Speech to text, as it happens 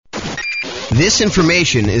This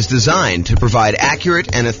information is designed to provide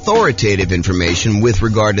accurate and authoritative information with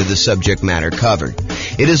regard to the subject matter covered.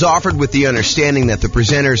 It is offered with the understanding that the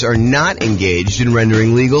presenters are not engaged in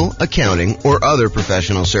rendering legal, accounting, or other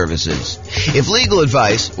professional services. If legal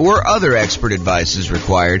advice or other expert advice is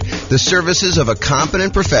required, the services of a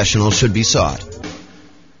competent professional should be sought.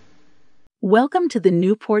 Welcome to the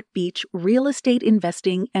Newport Beach Real Estate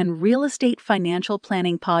Investing and Real Estate Financial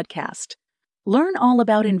Planning Podcast. Learn all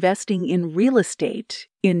about investing in real estate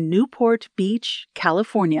in Newport Beach,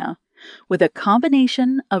 California, with a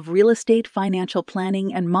combination of real estate financial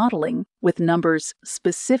planning and modeling with numbers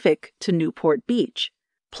specific to Newport Beach,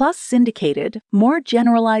 plus syndicated, more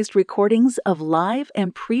generalized recordings of live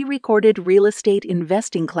and pre-recorded real estate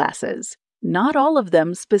investing classes, not all of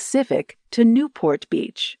them specific to Newport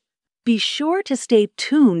Beach. Be sure to stay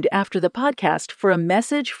tuned after the podcast for a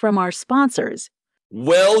message from our sponsors.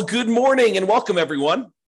 Well, good morning and welcome,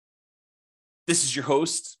 everyone. This is your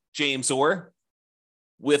host, James Orr,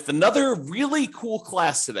 with another really cool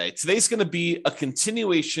class today. Today's going to be a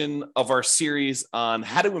continuation of our series on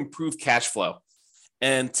how to improve cash flow.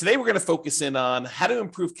 And today we're going to focus in on how to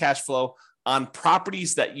improve cash flow on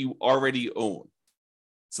properties that you already own.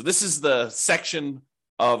 So this is the section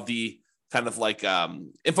of the kind of like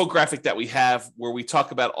infographic that we have where we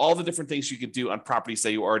talk about all the different things you could do on properties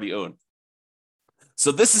that you already own.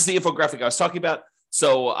 So this is the infographic I was talking about.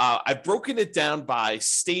 So I've broken it down by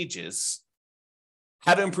stages,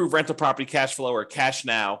 how to improve rental property cash flow or cash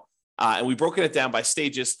now. And we've broken it down by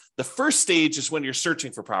stages. The first stage is when you're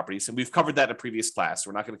searching for properties. And we've covered that in a previous class.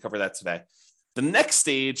 We're not going to cover that today. The next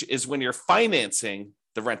stage is when you're financing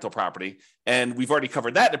the rental property. And we've already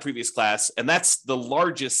covered that in a previous class. And that's the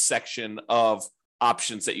largest section of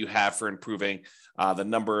options that you have for improving the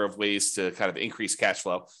number of ways to kind of increase cash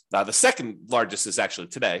flow. The second largest is actually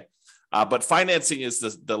today, but financing is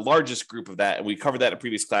the largest group of that. And we covered that in a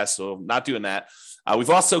previous class, so I'm not doing that.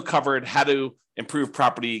 We've also covered how to improve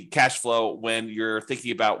property cash flow when you're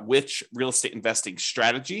thinking about which real estate investing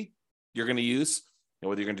strategy you're going to use,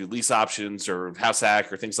 whether you're going to do lease options or house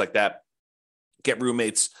hack or things like that. Get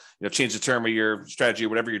roommates, change the term of your strategy or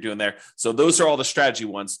whatever you're doing there. So those are all the strategy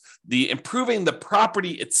ones. The improving the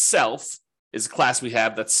property itself is a class we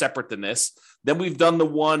have that's separate than this. Then we've done the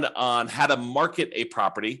one on how to market a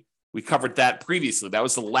property. We covered that previously. That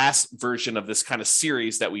was the last version of this kind of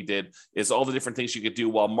series that we did, is all the different things you could do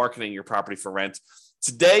while marketing your property for rent.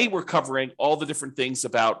 Today, we're covering all the different things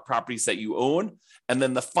about properties that you own. And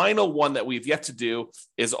then the final one that we've yet to do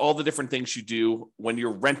is all the different things you do when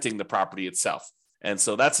you're renting the property itself. And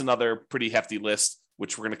so that's another pretty hefty list,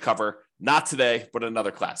 which we're going to cover not today, but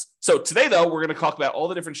another class. So today, though, we're going to talk about all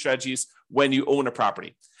the different strategies when you own a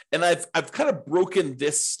property. And I've kind of broken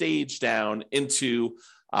this stage down into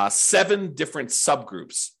 7 different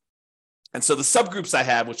subgroups. And so the subgroups I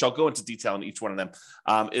have, which I'll go into detail in each one of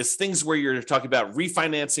them, is things where you're talking about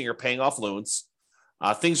refinancing or paying off loans,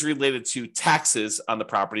 things related to taxes on the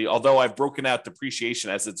property, although I've broken out depreciation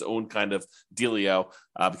as its own kind of dealio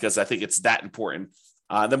because I think it's that important.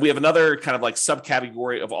 Then we have another kind of like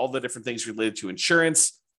subcategory of all the different things related to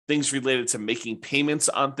insurance, things related to making payments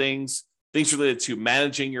on things related to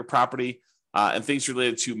managing your property, and things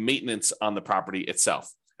related to maintenance on the property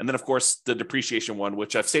itself. And then, of course, the depreciation one,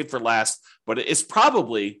 which I've saved for last, but it's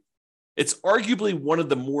arguably one of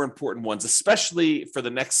the more important ones, especially for the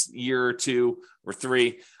next year or 2 or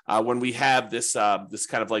 3, when we have this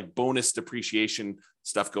kind of like bonus depreciation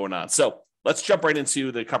stuff going on. So let's jump right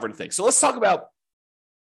into the covered things. So let's talk about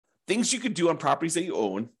things you could do on properties that you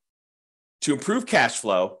own to improve cash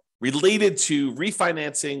flow related to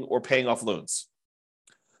refinancing or paying off loans.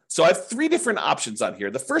 So I have 3 different options on here.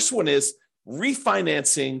 The first one is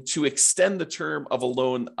refinancing to extend the term of a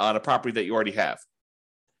loan on a property that you already have.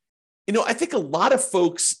 I think a lot of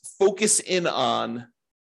folks focus in on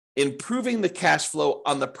improving the cash flow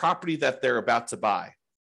on the property that they're about to buy.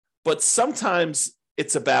 But sometimes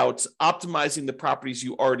it's about optimizing the properties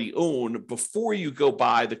you already own before you go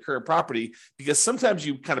buy the current property, because sometimes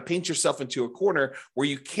you kind of paint yourself into a corner where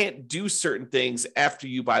you can't do certain things after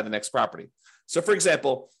you buy the next property. So for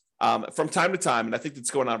example, from time to time, and I think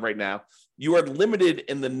that's going on right now, you are limited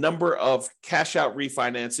in the number of cash out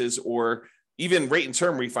refinances or even rate and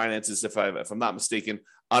term refinances, if I'm not mistaken,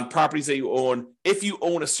 on properties that you own, if you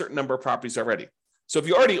own a certain number of properties already. So if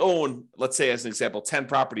you already own, let's say as an example, 10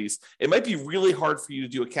 properties, it might be really hard for you to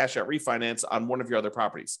do a cash out refinance on one of your other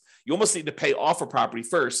properties. You almost need to pay off a property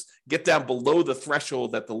first, get down below the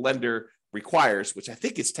threshold that the lender requires, which I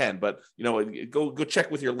think is 10, but go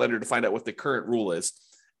check with your lender to find out what the current rule is.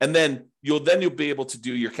 And then you'll be able to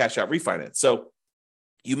do your cash out refinance. So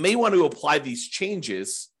you may want to apply these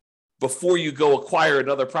changes before you go acquire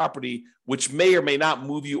another property, which may or may not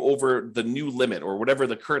move you over the new limit or whatever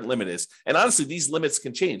the current limit is. And honestly, these limits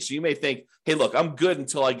can change. So you may think, hey, look, I'm good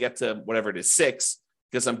until I get to whatever it is, 6,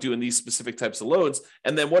 because I'm doing these specific types of loans.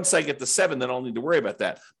 And then once I get to 7, then I'll need to worry about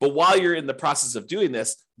that. But while you're in the process of doing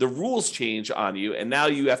this, the rules change on you. And now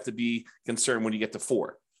you have to be concerned when you get to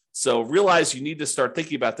 4. So realize you need to start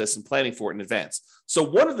thinking about this and planning for it in advance. So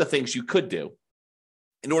one of the things you could do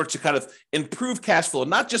in order to kind of improve cash flow,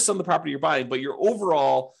 not just on the property you're buying, but your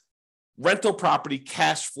overall rental property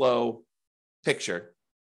cash flow picture,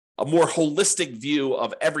 a more holistic view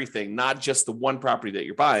of everything, not just the one property that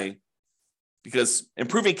you're buying, because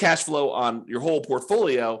improving cash flow on your whole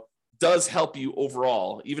portfolio does help you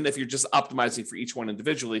overall, even if you're just optimizing for each one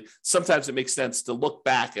individually. Sometimes it makes sense to look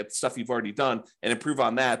back at stuff you've already done and improve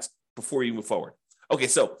on that before you move forward. Okay,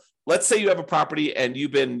 so let's say you have a property and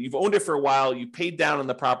you've owned it for a while, you paid down on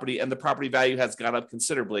the property and the property value has gone up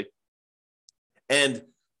considerably. And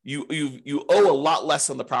you owe a lot less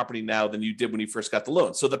on the property now than you did when you first got the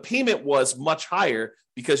loan. So the payment was much higher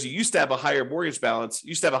because you used to have a higher mortgage balance, you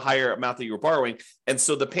used to have a higher amount that you were borrowing. And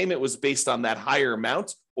so the payment was based on that higher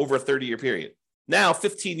amount over a 30-year period. Now,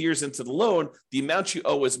 15 years into the loan, the amount you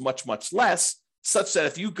owe is much, much less, such that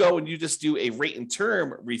if you go and you just do a rate and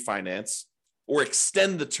term refinance or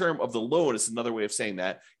extend the term of the loan, is another way of saying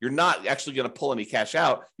that, you're not actually going to pull any cash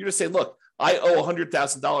out. You're just saying, look, I owe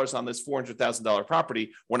 $100,000 on this $400,000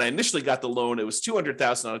 property. When I initially got the loan, it was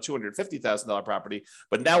 $200,000 on a $250,000 property,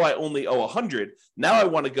 but now I only owe $100,000. Now I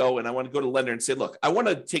want to go to the lender and say, look, I want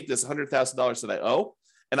to take this $100,000 that I owe,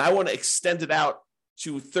 and I want to extend it out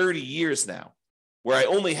to 30 years now, where I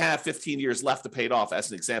only have 15 years left to pay it off, as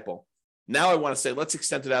an example. Now I want to say, let's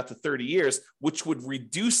extend it out to 30 years, which would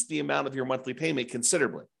reduce the amount of your monthly payment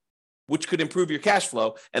considerably, which could improve your cash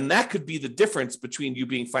flow. And that could be the difference between you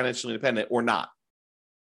being financially independent or not.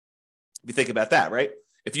 If you think about that, right?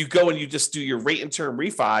 If you go and you just do your rate and term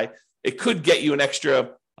refi, it could get you an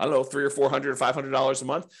extra, I don't know, $300 or $400 or $500 a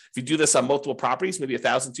month. If you do this on multiple properties, maybe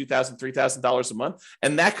 $1,000, $2,000, $3,000 a month,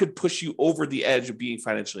 and that could push you over the edge of being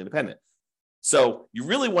financially independent. So you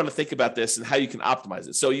really want to think about this and how you can optimize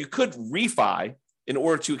it. So you could refi in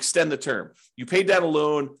order to extend the term. You paid down a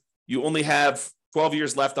loan, you only have 12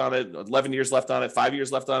 years left on it, 11 years left on it, 5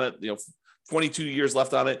 years left on it, 22 years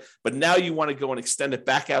left on it. But now you want to go and extend it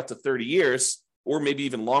back out to 30 years, or maybe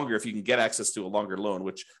even longer if you can get access to a longer loan,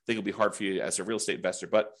 which I think will be hard for you as a real estate investor,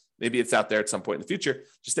 but maybe it's out there at some point in the future.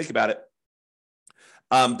 Just think about it.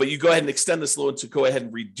 But you go ahead and extend this loan to go ahead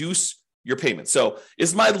and reduce your payment. So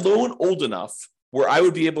is my loan old enough where I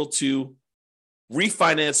would be able to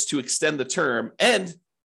refinance to extend the term? And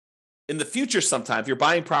in the future, sometime, if you're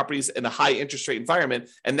buying properties in a high interest rate environment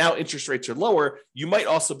and now interest rates are lower, you might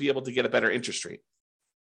also be able to get a better interest rate.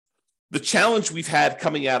 The challenge we've had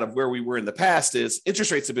coming out of where we were in the past is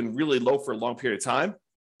interest rates have been really low for a long period of time.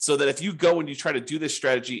 So that if you go and you try to do this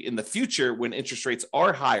strategy in the future when interest rates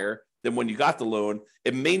are higher than when you got the loan,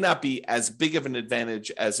 it may not be as big of an advantage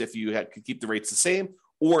as if you could keep the rates the same,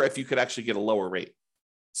 or if you could actually get a lower rate.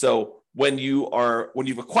 So when you've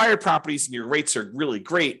acquired properties and your rates are really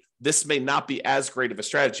great, this may not be as great of a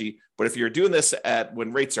strategy. But if you're doing this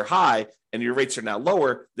when rates are high and your rates are now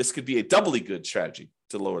lower, this could be a doubly good strategy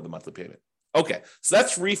to lower the monthly payment. Okay, so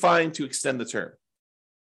that's refining to extend the term.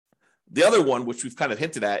 The other one, which we've kind of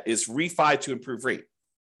hinted at, is refi to improve rate.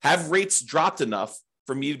 Have rates dropped enough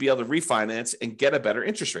for me to be able to refinance and get a better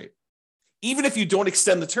interest rate? Even if you don't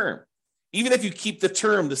extend the term, even if you keep the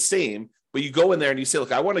term the same, but you go in there and you say,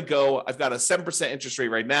 look, I want to go, I've got a 7% interest rate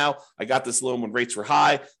right now. I got this loan when rates were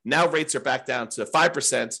high. Now rates are back down to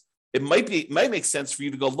 5%. It might make sense for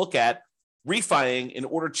you to go look at refining in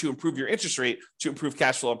order to improve your interest rate, to improve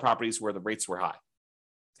cash flow on properties where the rates were high.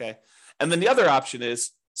 Okay. And then the other option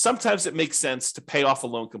is sometimes it makes sense to pay off a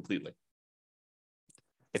loan completely.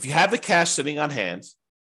 If you have the cash sitting on hand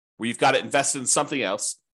where you've got it invested in something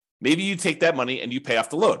else, maybe you take that money and you pay off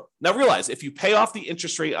the loan. Now realize if you pay off the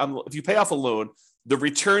interest rate if you pay off a loan, the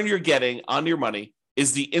return you're getting on your money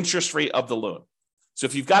is the interest rate of the loan. So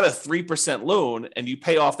if you've got a 3% loan and you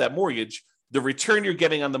pay off that mortgage, the return you're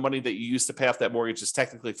getting on the money that you used to pay off that mortgage is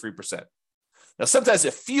technically 3%. Now, sometimes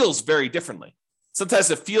it feels very differently.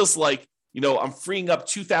 Sometimes it feels like, I'm freeing up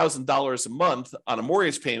 $2,000 a month on a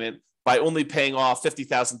mortgage payment by only paying off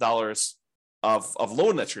 $50,000 of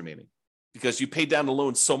loan that's remaining, because you paid down the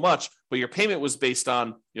loan so much, but your payment was based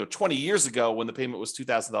on 20 years ago when the payment was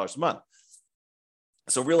 $2,000 a month.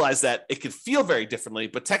 So realize that it could feel very differently,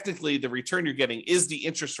 but technically the return you're getting is the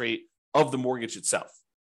interest rate of the mortgage itself,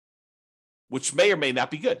 which may or may not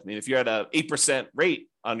be good. I mean, if you're at an 8% rate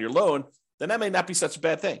on your loan, then that may not be such a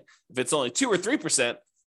bad thing. If it's only 2 or 3%,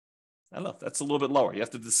 I don't know. That's a little bit lower. You have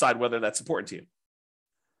to decide whether that's important to you.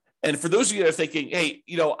 And for those of you that are thinking, hey,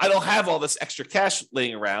 I don't have all this extra cash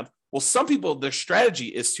laying around. Well, some people, their strategy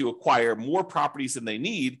is to acquire more properties than they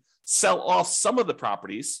need, sell off some of the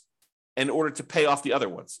properties in order to pay off the other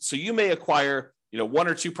ones. So you may acquire, 1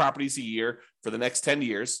 or 2 properties a year for the next 10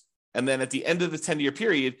 years. And then at the end of the 10-year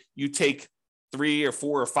period, you take 3 or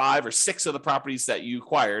 4 or 5 or 6 of the properties that you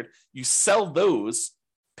acquired, you sell those,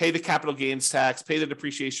 pay the capital gains tax, pay the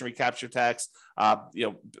depreciation recapture tax,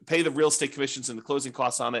 pay the real estate commissions and the closing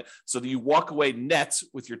costs on it, so that you walk away net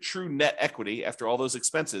with your true net equity after all those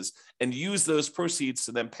expenses, and use those proceeds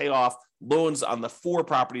to then pay off loans on the 4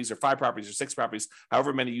 properties or 5 properties or 6 properties,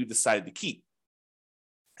 however many you decide to keep.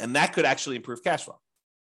 And that could actually improve cash flow,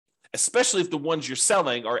 especially if the ones you're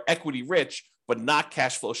selling are equity rich, but not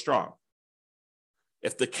cash flow strong.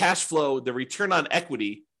 If the cash flow, the return on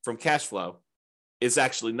equity from cash flow is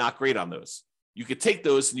actually not great on those, you could take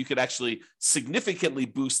those and you could actually significantly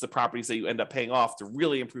boost the properties that you end up paying off to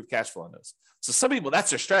really improve cash flow on those. So some people, that's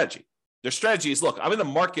their strategy. Their strategy is, look, I'm in a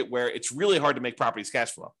market where it's really hard to make properties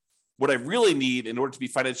cash flow. What I really need in order to be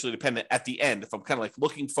financially independent at the end, if I'm kind of like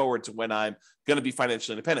looking forward to when I'm going to be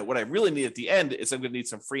financially independent, what I really need at the end is I'm going to need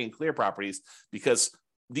some free and clear properties, because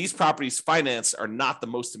these properties financed are not the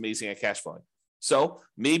most amazing at cash flowing. So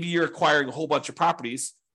maybe you're acquiring a whole bunch of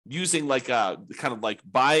properties using kind of like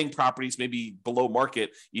buying properties, maybe below market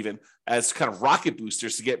even, as kind of rocket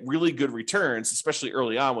boosters to get really good returns, especially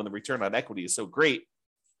early on when the return on equity is so great,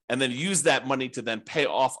 and then use that money to then pay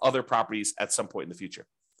off other properties at some point in the future.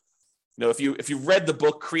 If you read the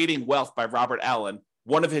book Creating Wealth by Robert Allen,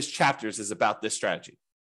 one of his chapters is about this strategy.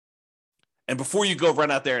 And before you go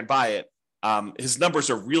run out there and buy it, his numbers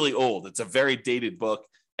are really old. It's a very dated book,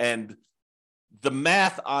 and the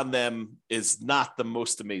math on them is not the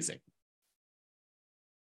most amazing.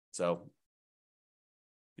 So,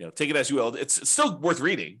 take it as you will. It's still worth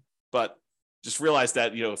reading, but just realize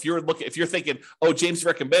that, if you're thinking, oh, James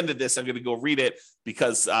recommended this, I'm going to go read it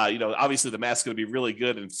because, obviously the math's going to be really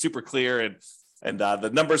good and super clear, and the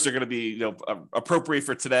numbers are going to be, appropriate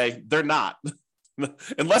for today. They're not.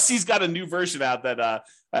 Unless he's got a new version out that,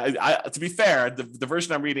 to be fair, the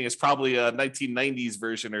version I'm reading is probably a 1990s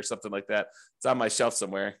version or something like that. It's on my shelf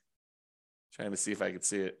somewhere. Trying to see if I can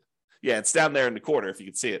see it. Yeah, it's down there in the corner if you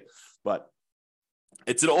can see it. But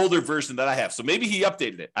it's an older version that I have. So maybe he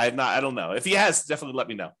updated it. I don't know. If he has, definitely let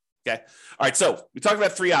me know. Okay. All right. So we talked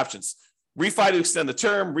about 3 options. Refi to extend the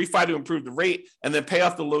term, refi to improve the rate, and then pay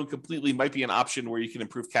off the loan completely might be an option where you can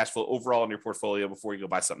improve cash flow overall in your portfolio before you go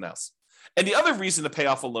buy something else. And the other reason to pay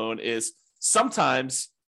off a loan is sometimes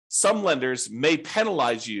some lenders may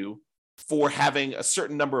penalize you for having a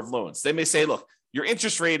certain number of loans. They may say, look, your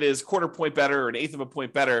interest rate is 1/4 point better or 1/8 of a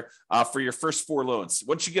point better for your first 4 loans.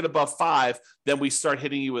 Once you get above 5, then we start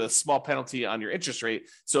hitting you with a small penalty on your interest rate.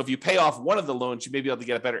 So if you pay off one of the loans, you may be able to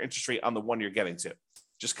get a better interest rate on the one you're getting to.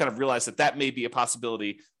 Just kind of realize that may be a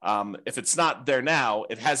possibility. If it's not there now,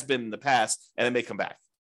 it has been in the past, and it may come back.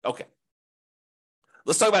 Okay.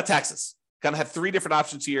 Let's talk about taxes. Kind of have 3 different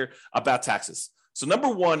options here about taxes. So number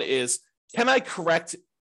 1 is, can I correct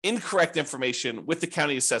incorrect information with the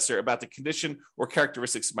county assessor about the condition or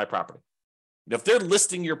characteristics of my property? If they're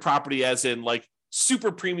listing your property as in like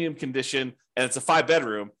super premium condition and it's a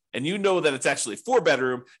 5-bedroom, and you know that it's actually a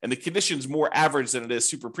 4-bedroom and the condition's more average than it is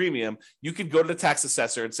super premium, you could go to the tax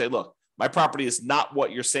assessor and say, look, my property is not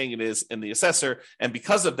what you're saying it is in the assessor. And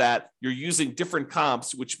because of that, you're using different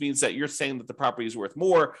comps, which means that you're saying that the property is worth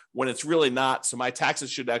more when it's really not. So my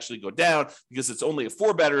taxes should actually go down because it's only a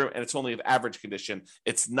 4-bedroom and it's only of average condition.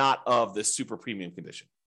 It's not of this super premium condition.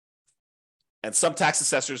 And some tax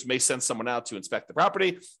assessors may send someone out to inspect the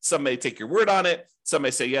property. Some may take your word on it. Some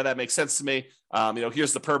may say, yeah, that makes sense to me.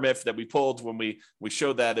 Here's the permit that we pulled when we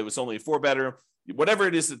showed that it was only a 4-bedroom. Whatever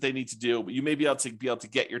it is that they need to do, but you may be able to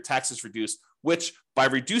get your taxes reduced, which by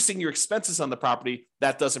reducing your expenses on the property,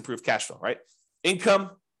 that does improve cash flow, right? Income,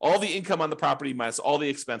 all the income on the property minus all the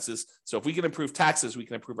expenses. So if we can improve taxes, we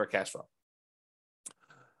can improve our cash flow.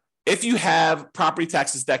 If you have property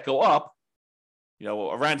taxes that go up,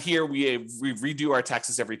 around here, we redo our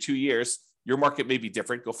taxes every 2 years. Your market may be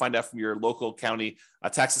different. Go find out from your local county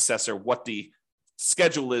tax assessor what the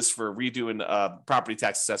schedule is for redoing property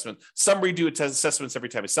tax assessment. Some redo assessments every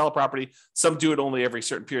time you sell a property. Some do it only every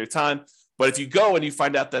certain period of time. But if you go and you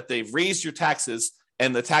find out that they've raised your taxes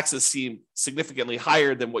and the taxes seem significantly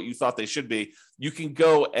higher than what you thought they should be, you can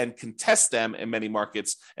go and contest them in many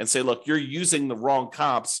markets and say, look, you're using the wrong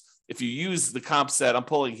comps. If you use the comps that I'm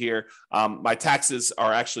pulling here, my taxes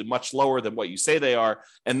are actually much lower than what you say they are.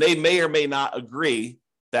 And they may or may not agree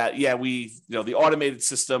that, yeah, the automated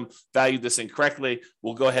system valued this incorrectly.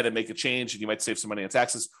 We'll go ahead and make a change and you might save some money on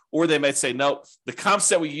taxes. Or they might say, no, the comps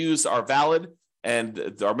that we use are valid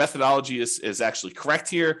and our methodology is actually correct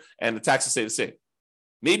here and the taxes stay the same.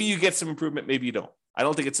 Maybe you get some improvement, maybe you don't. I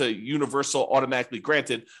don't think it's a universal automatically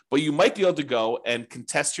granted, but you might be able to go and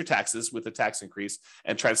contest your taxes with a tax increase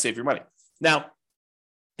and try to save your money. Now,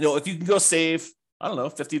 if you can go save, I don't know,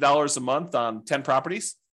 $50 a month on 10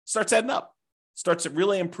 properties, starts adding up. Starts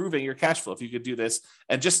really improving your cash flow if you could do this.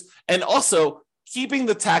 And also keeping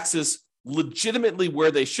the taxes legitimately where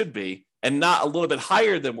they should be and not a little bit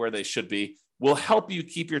higher than where they should be will help you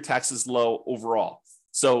keep your taxes low overall.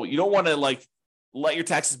 So you don't want to let your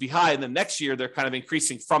taxes be high and then next year they're kind of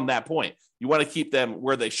increasing from that point. You want to keep them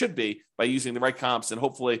where they should be by using the right comps, and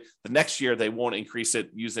hopefully the next year they won't increase it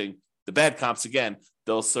using the bad comps again.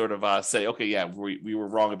 They'll sort of say, okay, yeah, we were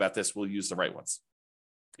wrong about this. We'll use the right ones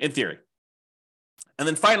in theory. And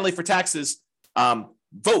then finally for taxes,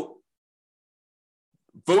 vote.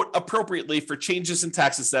 Vote appropriately for changes in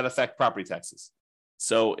taxes that affect property taxes.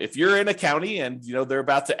 So if you're in a county and they're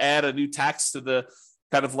about to add a new tax to the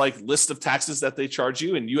kind of list of taxes that they charge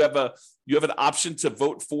you, and you have an option to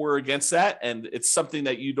vote for or against that, and it's something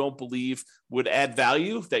that you don't believe would add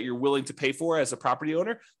value that you're willing to pay for as a property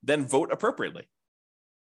owner, then vote appropriately.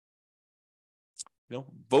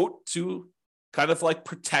 Vote to kind of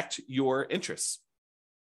protect your interests.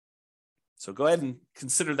 So go ahead and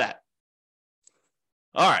consider that.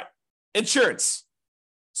 All right, insurance.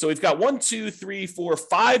 So we've got 1, 2, 3, 4,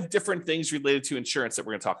 5 different things related to insurance that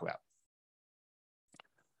we're going to talk about.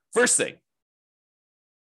 First thing,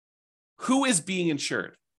 who is being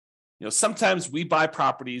insured? Sometimes we buy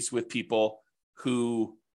properties with people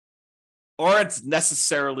who aren't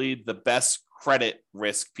necessarily the best credit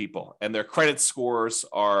risk people, and their credit scores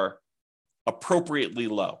are appropriately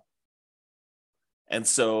low. And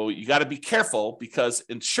so you got to be careful because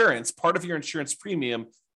insurance, part of your insurance premium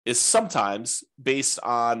is sometimes based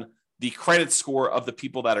on the credit score of the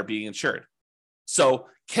people that are being insured. So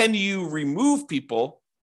can you remove people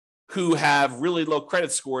who have really low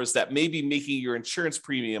credit scores that may be making your insurance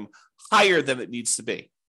premium higher than it needs to be?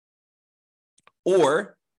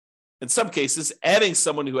 Or in some cases, adding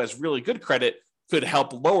someone who has really good credit could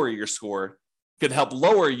help lower your score, could help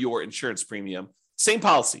lower your insurance premium. Same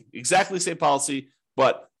policy, exactly same policy,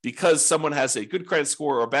 but because someone has a good credit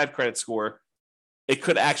score or a bad credit score, it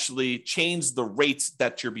could actually change the rates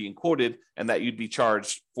that you're being quoted and that you'd be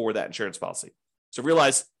charged for that insurance policy. So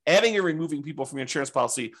realize adding or removing people from your insurance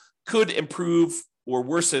policy could improve or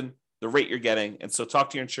worsen the rate you're getting. And so talk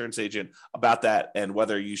to your insurance agent about that and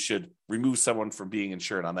whether you should remove someone from being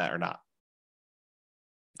insured on that or not.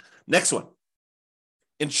 Next one,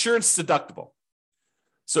 insurance deductible.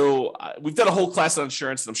 So we've done a whole class on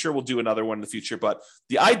insurance, and I'm sure we'll do another one in the future. But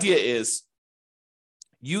the idea is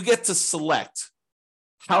you get to select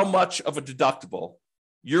how much of a deductible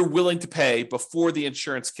you're willing to pay before the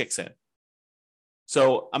insurance kicks in.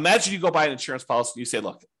 So imagine you go buy an insurance policy and you say,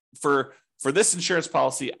 look, for this insurance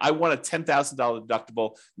policy, I want a $10,000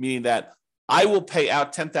 deductible, meaning that I will pay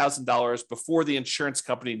out $10,000 before the insurance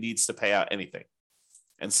company needs to pay out anything.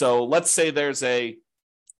 And so let's say there's a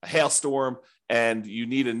hailstorm and you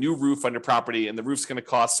need a new roof on your property and the roof's going to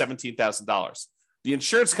cost $17,000. The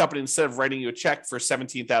insurance company, instead of writing you a check for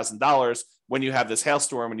 $17,000 when you have this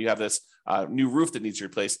hailstorm and you have this new roof that needs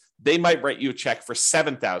replaced, they might write you a check for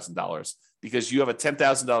 $7,000 because you have a $10,000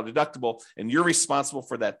 deductible and you're responsible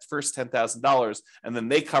for that first $10,000, and then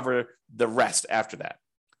they cover the rest after that.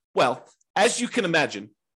 Well, as you can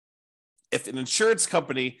imagine, if an insurance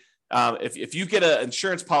company if you get an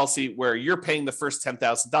insurance policy where you're paying the first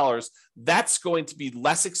 $10,000, that's going to be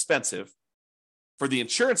less expensive for the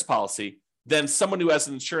insurance policy than someone who has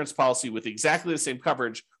an insurance policy with exactly the same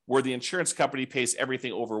coverage where the insurance company pays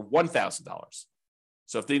everything over $1,000.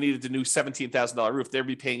 So if they needed the new $17,000 roof, they'd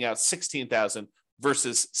be paying out $16,000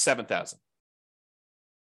 versus $7,000.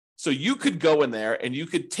 So you could go in there and you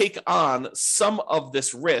could take on some of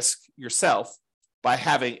this risk yourself by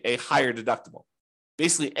having a higher deductible.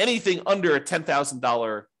 Basically, anything under a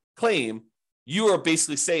 $10,000 claim, you are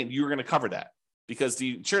basically saying you're going to cover that because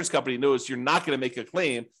the insurance company knows you're not going to make a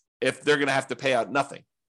claim if they're going to have to pay out nothing.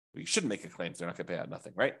 Well, you shouldn't make a claim if they're not going to pay out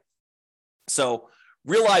nothing, right? So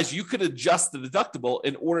realize you could adjust the deductible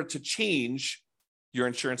in order to change your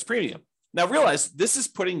insurance premium. Now realize this is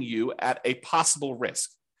putting you at a possible risk,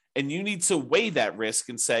 and you need to weigh that risk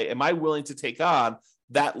and say, am I willing to take on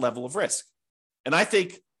that level of risk? And I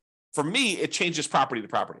think for me, it changes property to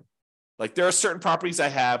property. Like there are certain properties I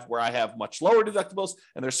have where I have much lower deductibles,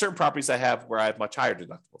 and there are certain properties I have where I have much higher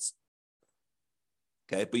deductibles.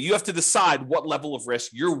 Okay, but you have to decide what level of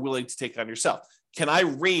risk you're willing to take on yourself. Can I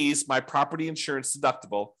raise my property insurance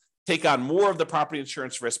deductible, take on more of the property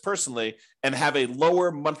insurance risk personally, and have a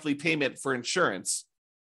lower monthly payment for insurance,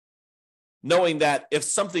 knowing that if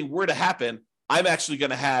something were to happen, I'm actually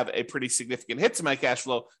going to have a pretty significant hit to my cash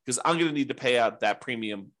flow because I'm going to need to pay out that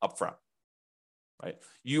premium upfront, right?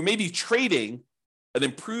 You may be trading an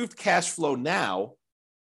improved cash flow now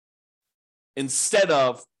instead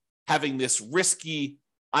of having this risky,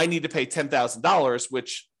 I need to pay $10,000,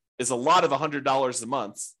 which is a lot of $100 a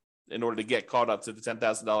month in order to get caught up to the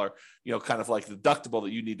 $10,000, kind of like deductible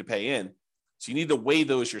that you need to pay in. So you need to weigh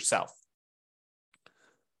those yourself.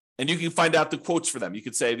 And you can find out the quotes for them. You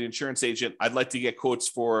could say to the insurance agent, I'd like to get quotes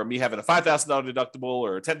for me having a $5,000 deductible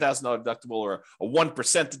or a $10,000 deductible or a 1%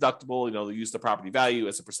 deductible. They use the property value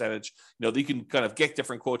as a percentage. You can kind of get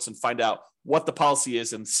different quotes and find out what the policy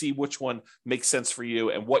is and see which one makes sense for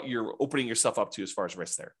you and what you're opening yourself up to as far as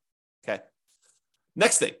risk there. Okay.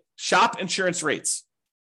 Next thing, shop insurance rates.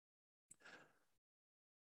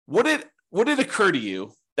 Would it occur to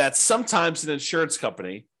you that sometimes an insurance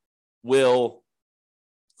company will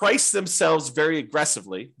price themselves very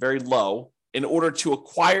aggressively, very low, in order to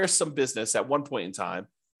acquire some business at one point in time,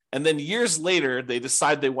 and then years later, they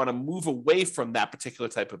decide they want to move away from that particular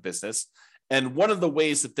type of business? And one of the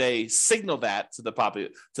ways that they signal that to the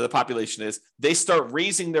population is they start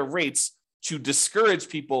raising their rates to discourage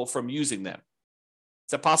people from using them.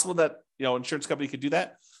 Is that possible that an insurance company could do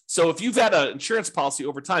that? So if you've had an insurance policy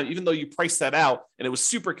over time, even though you priced that out and it was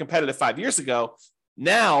super competitive 5 years ago,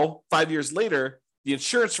 now 5 years later, the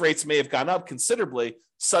insurance rates may have gone up considerably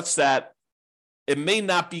such that it may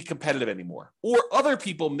not be competitive anymore, or other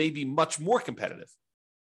people may be much more competitive.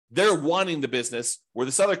 They're wanting the business where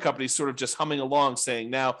this other company is sort of just humming along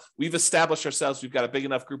saying, now we've established ourselves, we've got a big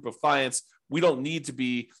enough group of clients, we don't need to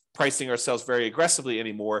be pricing ourselves very aggressively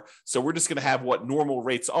anymore. So we're just going to have what normal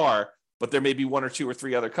rates are, but there may be one or two or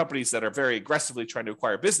three other companies that are very aggressively trying to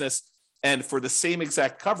acquire business. And for the same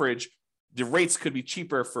exact coverage, the rates could be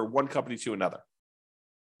cheaper for one company to another.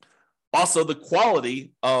 Also, the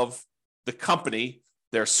quality of the company,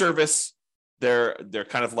 their service, their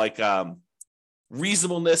kind of like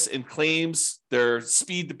reasonableness in claims, their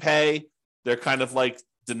speed to pay, their kind of like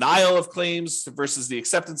denial of claims versus the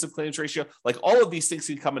acceptance of claims ratio, like all of these things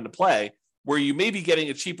can come into play where you may be getting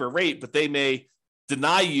a cheaper rate, but they may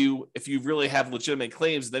deny you if you really have legitimate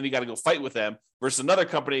claims, and then you got to go fight with them, versus another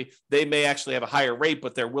company, they may actually have a higher rate,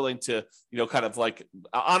 but they're willing to, kind of like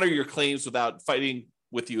honor your claims without fighting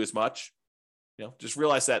with you as much. Just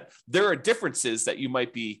realize that there are differences that you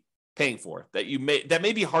might be paying for that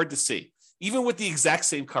may be hard to see. Even with the exact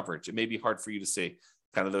same coverage, it may be hard for you to see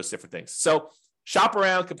kind of those different things. So shop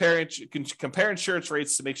around, compare insurance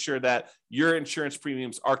rates to make sure that your insurance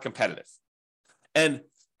premiums are competitive. And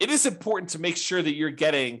it is important to make sure that you're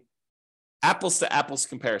getting apples to apples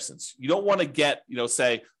comparisons. You don't want to get,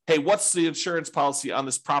 say, hey, what's the insurance policy on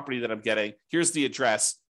this property that I'm getting? Here's the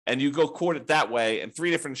address. And you go quote it that way, and 3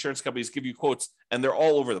 different insurance companies give you quotes, and they're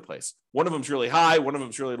all over the place. One of them's really high, one of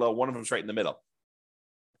them's really low, one of them's right in the middle.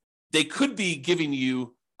 They could be giving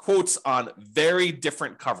you quotes on very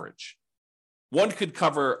different coverage. One could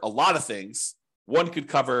cover a lot of things. One could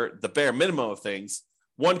cover the bare minimum of things.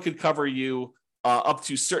 One could cover you up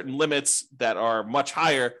to certain limits that are much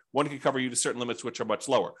higher. One could cover you to certain limits which are much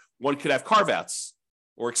lower. One could have carve-outs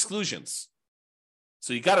or exclusions.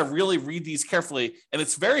 So you got to really read these carefully, and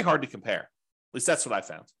it's very hard to compare. At least that's what I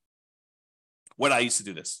found. When I used to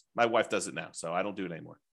do this. My wife does it now, so I don't do it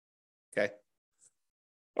anymore. Okay?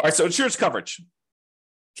 All right, so insurance coverage.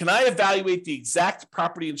 Can I evaluate the exact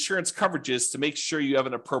property insurance coverages to make sure you have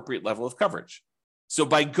an appropriate level of coverage? So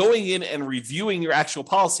by going in and reviewing your actual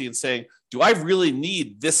policy and saying, do I really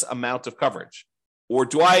need this amount of coverage? Or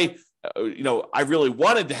do I really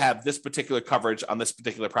wanted to have this particular coverage on this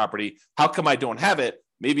particular property. How come I don't have it?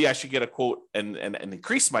 Maybe I should get a quote and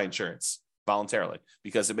increase my insurance voluntarily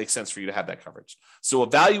because it makes sense for you to have that coverage. So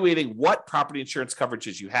evaluating what property insurance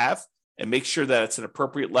coverages you have and make sure that it's an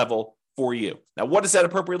appropriate level for you. Now, what does that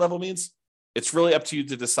appropriate level means? It's really up to you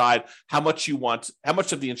to decide how much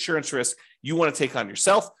of the insurance risk you want to take on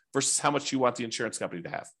yourself versus how much you want the insurance company to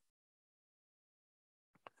have.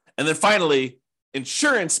 And then finally,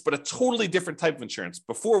 insurance, but a totally different type of insurance.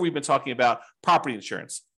 Before, we've been talking about property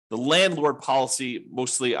insurance, the landlord policy,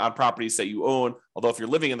 mostly on properties that you own. Although if you're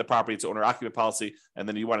living in the property, it's owner-occupant policy, and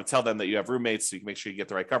then you want to tell them that you have roommates so you can make sure you get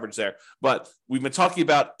the right coverage there. But we've been talking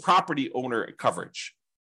about property owner coverage,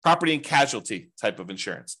 property and casualty type of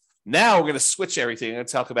insurance. Now we're going to switch everything and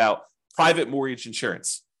talk about private mortgage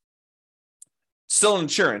insurance. Still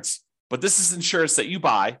insurance, but this is insurance that you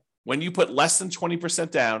buy when you put less than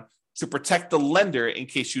 20% down to protect the lender in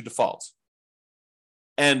case you default.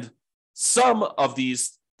 And some of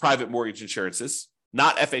these private mortgage insurances,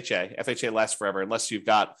 not FHA. FHA lasts forever unless you've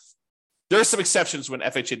got, there are some exceptions when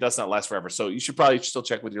FHA does not last forever. So you should probably still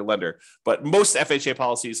check with your lender. But most FHA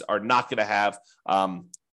policies are not going to have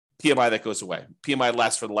PMI that goes away. PMI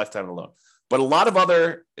lasts for the lifetime of the loan. But a lot of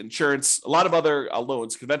other insurance, a lot of other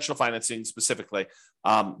loans, conventional financing specifically,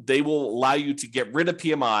 they will allow you to get rid of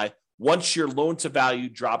PMI once your loan to value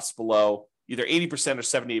drops below either 80% or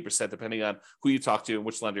 78%, depending on who you talk to and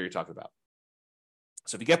which lender you're talking about.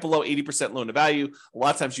 So if you get below 80% loan to value, a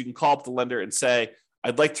lot of times you can call up the lender and say,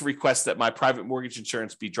 I'd like to request that my private mortgage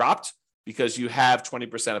insurance be dropped because you have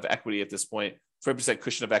 20% of equity at this point, 20%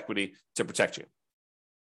 cushion of equity to protect you.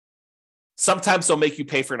 Sometimes they'll make you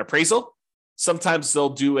pay for an appraisal. Sometimes they'll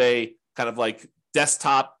do a kind of like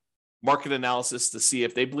desktop market analysis to see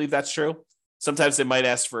if they believe that's true. Sometimes they might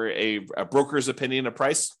ask for a broker's opinion of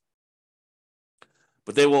price.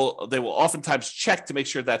 But they will oftentimes check to make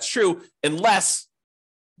sure that's true, unless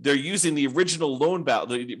they're using the original loan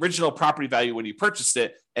value, the original property value when you purchased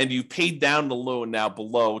it, and you paid down the loan now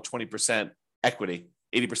below 20% equity,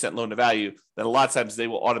 80% loan to value. Then a lot of times they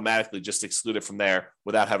will automatically just exclude it from there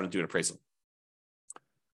without having to do an appraisal.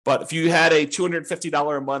 But if you had a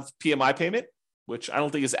 $250 a month PMI payment, which I don't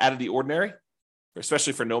think is out of the ordinary,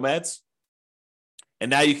 especially for nomads, and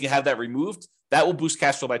now you can have that removed, that will boost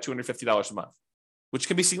cash flow by $250 a month, which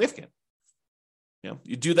can be significant.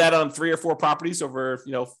 You do that on 3 or 4 properties over,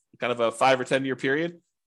 kind of a 5 or 10 year period.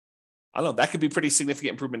 I don't know, that could be pretty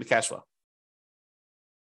significant improvement to cash flow.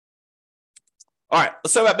 All right,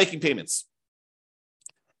 let's talk about making payments.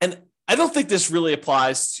 And I don't think this really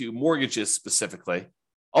applies to mortgages specifically,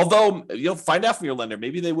 although you'll find out from your lender,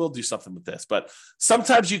 maybe they will do something with this, but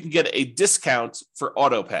sometimes you can get a discount for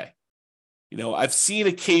auto pay. I've seen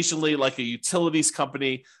occasionally like a utilities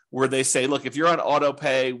company where they say, look, if you're on auto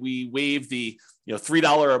pay, we waive the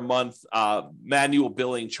 $3 a month manual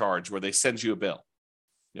billing charge where they send you a bill.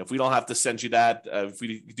 If we don't have to send you that, if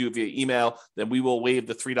we do it via email, then we will waive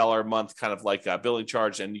the $3 a month kind of like a billing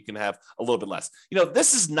charge, and you can have a little bit less.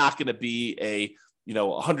 This is not going to be a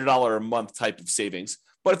 $100 a month type of savings,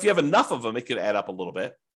 but if you have enough of them, it could add up a little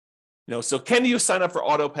bit. So can you sign up for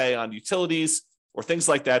auto pay on utilities or things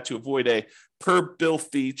like that to avoid a per bill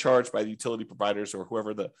fee charged by the utility providers or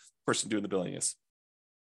whoever the person doing the billing is?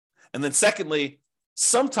 And then secondly,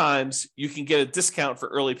 sometimes you can get a discount for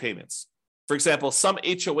early payments. For example, some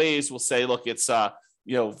HOAs will say, look, it's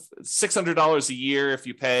 $600 a year if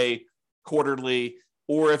you pay quarterly,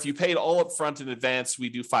 or if you paid all up front in advance, we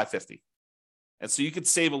do $550. And so you could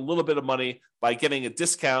save a little bit of money by getting a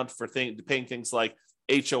discount for paying things like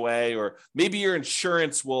HOA, or maybe your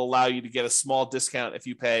insurance will allow you to get a small discount if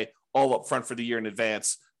you pay all up front for the year in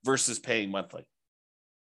advance versus paying monthly.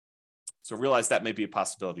 So realize that may be a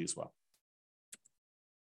possibility as well.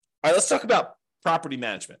 All right, let's talk about property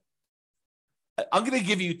management. I'm going to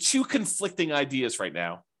give you 2 conflicting ideas right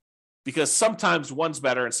now because sometimes one's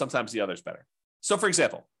better and sometimes the other's better. So for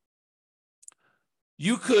example,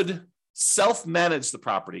 you could self-manage the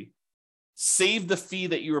property, save the fee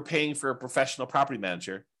that you were paying for a professional property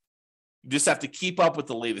manager. You just have to keep up with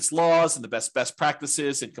the latest laws and the best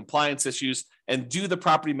practices and compliance issues and do the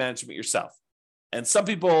property management yourself. And some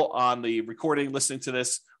people on the recording listening to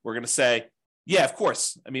this were going to say, yeah, of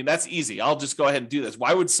course. I mean, that's easy. I'll just go ahead and do this.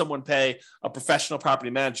 Why would someone pay a professional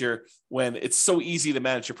property manager when it's so easy to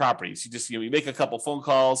manage your properties? You just, you make a couple phone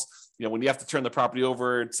calls. When you have to turn the property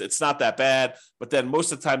over, it's not that bad. But then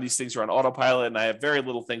most of the time, these things are on autopilot, and I have very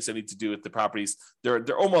little things I need to do with the properties.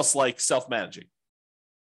 They're almost like self-managing.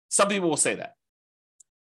 Some people will say that.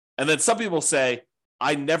 And then some people say,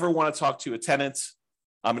 I never want to talk to a tenant.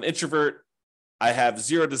 I'm an introvert. I have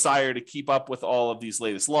zero desire to keep up with all of these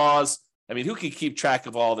latest laws. I mean, who can keep track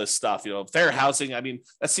of all this stuff? Fair housing. I mean,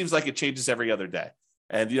 that seems like it changes every other day.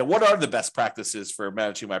 And, what are the best practices for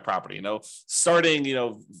managing my property?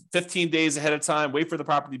 Starting, 15 days ahead of time, wait for the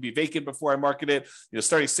property to be vacant before I market it,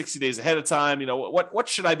 starting 60 days ahead of time, what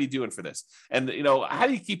should I be doing for this? And, how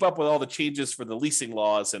do you keep up with all the changes for the leasing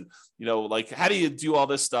laws? And, how do you do all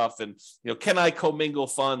this stuff? And, can I commingle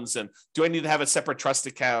funds? And do I need to have a separate trust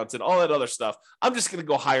account and all that other stuff? I'm just going to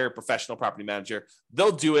go hire a professional property manager.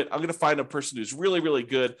 They'll do it. I'm going to find a person who's really, really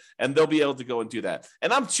good, and they'll be able to go and do that.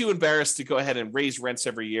 And I'm too embarrassed to go ahead and raise rents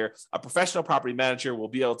every year. A professional property manager will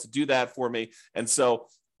be able to do that for me. And so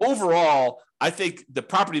overall, I think the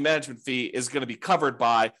property management fee is going to be covered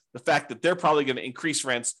by the fact that they're probably going to increase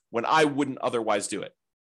rents when I wouldn't otherwise do it.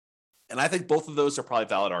 And I think both of those are probably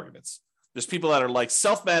valid arguments. There's people that are like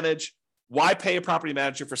self-manage, Why pay a property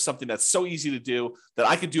manager for something that's so easy to do that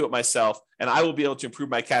I could do it myself and I will be able to improve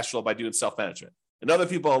my cash flow by doing self-management? And other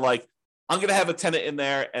people are like, I'm going to have a tenant in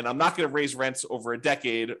there and I'm not going to raise rents over a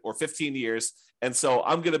decade or 15 years. And so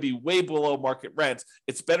I'm going to be way below market rent.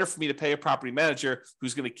 It's better for me to pay a property manager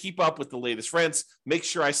who's going to keep up with the latest rents, make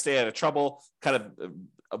sure I stay out of trouble, kind of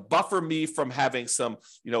buffer me from having some,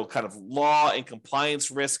 kind of law and compliance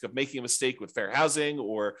risk of making a mistake with fair housing,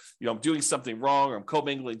 or, I'm doing something wrong, or I'm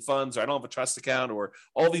commingling funds, or I don't have a trust account, or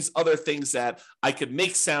all these other things that I could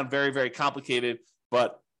make sound very, very complicated.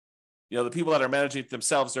 But, the people that are managing it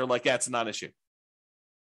themselves, they're like, yeah, it's a non-issue.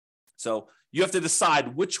 So you have to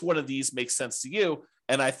decide which one of these makes sense to you.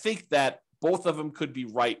 And I think that both of them could be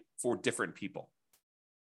right for different people.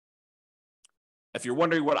 If you're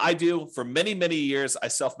wondering what I do, for many, many years, I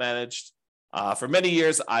self-managed. For many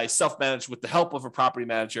years, I self-managed with the help of a property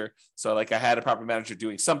manager. So I had a property manager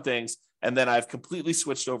doing some things, and then I've completely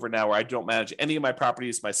switched over now where I don't manage any of my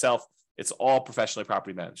properties myself. It's all professionally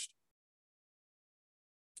property managed.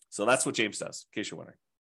 So that's what James does, in case you're wondering.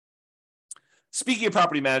 Speaking of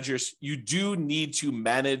property managers, you do need to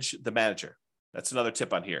manage the manager. That's another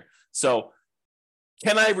tip on here. So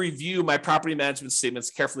can I review my property management statements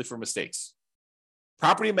carefully for mistakes?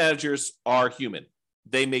 Property managers are human.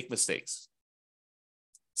 They make mistakes.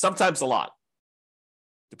 Sometimes a lot,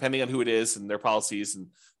 depending on who it is and their policies and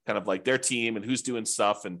kind of like their team and who's doing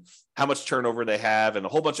stuff and how much turnover they have and a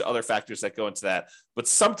whole bunch of other factors that go into that. But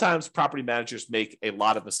sometimes property managers make a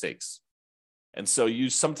lot of mistakes. And so you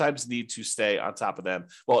sometimes need to stay on top of them.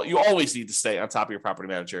 Well, you always need to stay on top of your property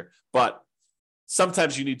manager, but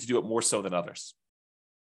sometimes you need to do it more so than others.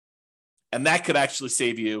 And that could actually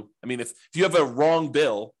save you. I mean, if you have a wrong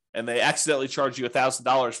bill and they accidentally charge you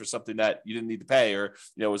 $1,000 for something that you didn't need to pay, or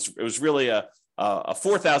it was really a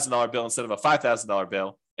 $4,000 bill instead of a $5,000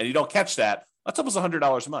 bill, and you don't catch that, that's almost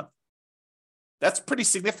 $100 a month. That's pretty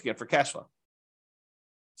significant for cash flow.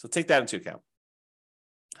 So take that into account.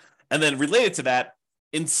 And then related to that,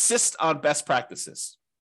 insist on best practices.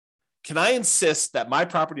 Can I insist that my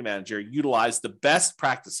property manager utilize the best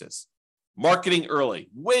practices? Marketing early,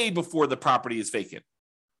 way before the property is vacant.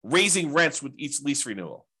 Raising rents with each lease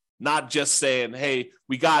renewal. Not just saying, hey,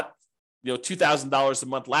 we got $2,000 a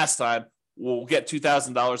month last time, we'll get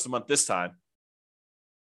 $2,000 a month this time.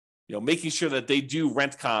 Making sure that they do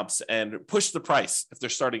rent comps and push the price if they're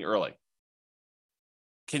starting early.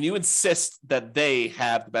 Can you insist that they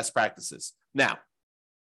have the best practices? Now,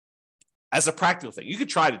 as a practical thing, you could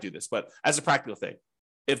try to do this, but as a practical thing,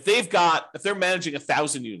 if they're managing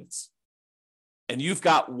 1,000 units and you've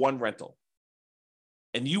got one rental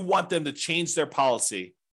and you want them to change their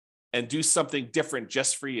policy and do something different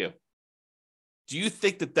just for you, do you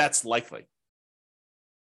think that that's likely?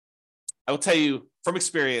 I will tell you from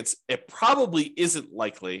experience, it probably isn't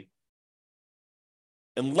likely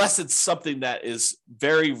unless it's something that is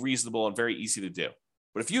very reasonable and very easy to do.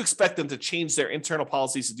 But if you expect them to change their internal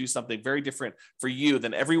policies to do something very different for you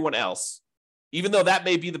than everyone else, even though that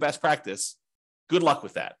may be the best practice, good luck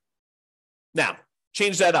with that. Now,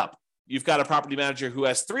 change that up. You've got a property manager who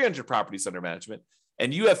has 300 properties under management,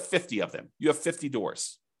 and you have 50 of them. You have 50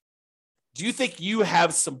 doors. Do you think you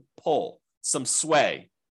have some pull, some sway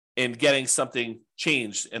in getting something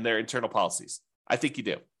changed in their internal policies? I think you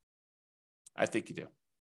do.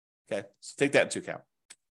 Okay, so take that into account. All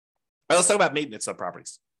right, let's talk about maintenance on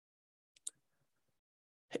properties.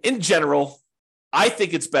 In general, I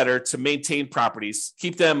think it's better to maintain properties,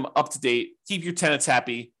 keep them up to date, keep your tenants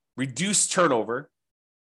happy, reduce turnover.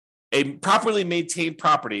 A properly maintained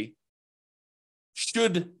property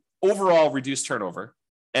should overall reduce turnover,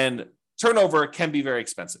 and turnover can be very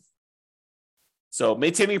expensive. So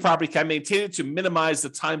maintaining your property, can maintain it to minimize the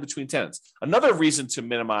time between tenants. Another reason to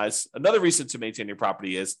maintain your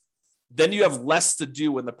property is then you have less to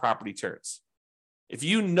do when the property turns. If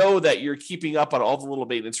you know that you're keeping up on all the little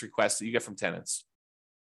maintenance requests that you get from tenants,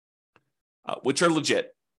 which are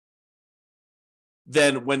legit,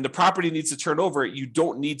 then when the property needs to turn over, you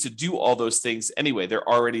don't need to do all those things anyway. They're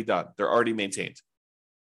already done. They're already maintained.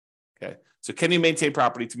 Okay. So can you maintain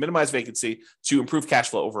property to minimize vacancy, to improve cash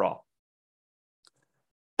flow overall?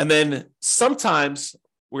 And then sometimes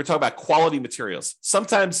we're talking about quality materials.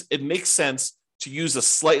 Sometimes it makes sense to use a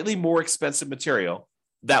slightly more expensive material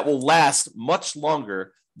that will last much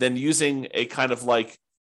longer than using a kind of like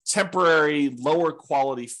temporary lower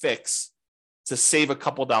quality fix to save a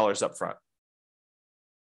couple dollars up front.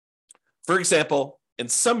 For example, in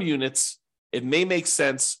some units, it may make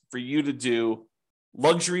sense for you to do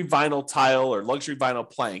luxury vinyl tile or luxury vinyl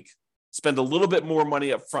plank, spend a little bit more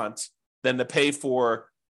money up front than to pay for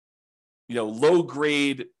low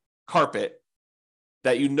grade carpet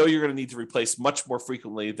that you know you're going to need to replace much more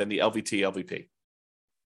frequently than the LVT, LVP.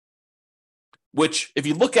 Which, if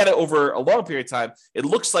you look at it over a long period of time, it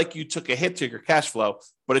looks like you took a hit to your cash flow.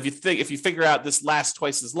 But if you figure out this lasts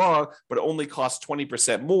twice as long, but it only costs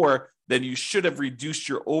 20% more, then you should have reduced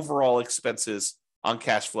your overall expenses on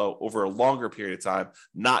cash flow over a longer period of time,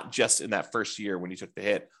 not just in that first year when you took the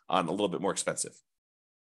hit on a little bit more expensive.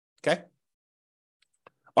 Okay.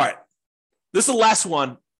 All right. This is the last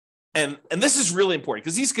one. And this is really important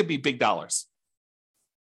because these could be big dollars.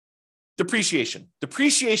 Depreciation.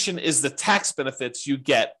 Depreciation is the tax benefits you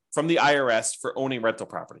get from the IRS for owning rental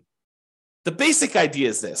property. The basic idea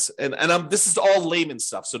is this, and this is all layman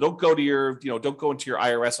stuff. So don't go to don't go into your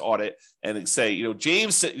IRS audit and say,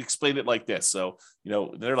 James explained it like this. So,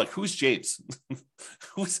 they're like, who's James?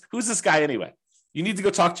 who's this guy anyway? You need to go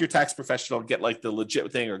talk to your tax professional and get like the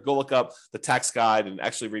legit thing, or go look up the tax guide and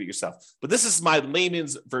actually read it yourself. But this is my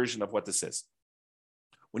layman's version of what this is.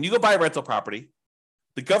 When you go buy a rental property,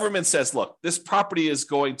 the government says, look, this property is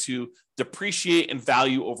going to depreciate in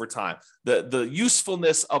value over time. The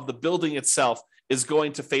usefulness of the building itself is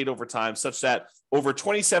going to fade over time, such that over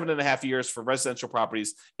 27 and a half years for residential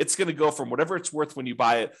properties, it's going to go from whatever it's worth when you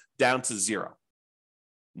buy it down to zero.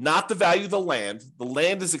 Not the value of the land. The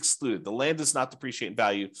land is excluded. The land does not depreciate in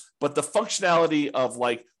value, but the functionality of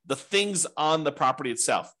like the things on the property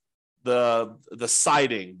itself, the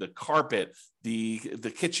siding, the carpet, the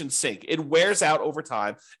kitchen sink, it wears out over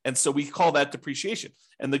time. And so we call that depreciation.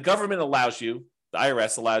 And the government allows you, the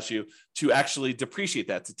IRS allows you to actually depreciate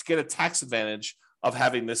that, to get a tax advantage of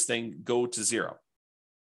having this thing go to zero.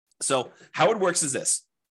 So how it works is this.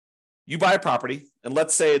 You buy a property, and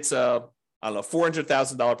let's say it's a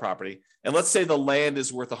 $400,000 property. And let's say the land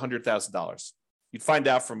is worth $100,000. You'd find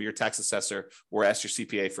out from your tax assessor or ask your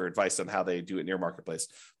CPA for advice on how they do it in your marketplace.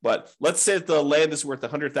 But let's say that the land is worth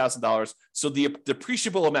 $100,000. So the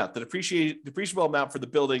depreciable amount for the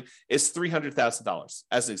building is $300,000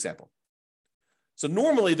 as an example. So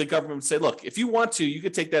normally the government would say, look, if you want to, you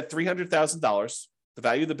could take that $300,000, the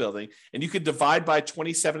value of the building, and you could divide by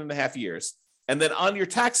 27 and a half years. And then on your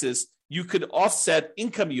taxes, you could offset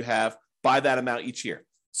income you have by that amount each year.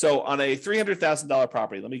 So on a $300,000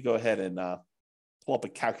 property, let me go ahead and pull up a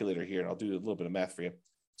calculator here, and I'll do a little bit of math for you.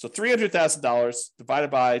 So $300,000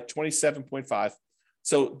 divided by 27.5.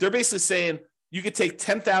 So they're basically saying you could take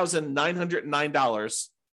 $10,909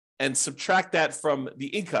 and subtract that from the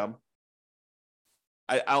income.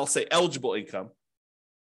 I'll say eligible income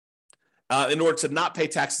in order to not pay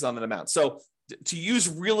taxes on that amount. So to use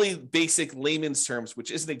really basic layman's terms,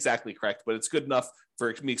 which isn't exactly correct, but it's good enough for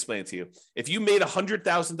me to explain it to you. If you made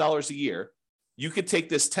 $100,000 a year, you could take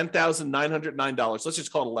this $10,909. Let's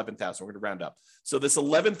just call it $11,000. We're going to round up. So this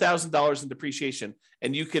 $11,000 in depreciation,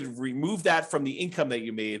 and you could remove that from the income that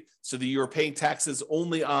you made so that you're paying taxes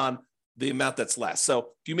only on the amount that's less. So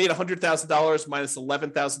if you made $100,000 minus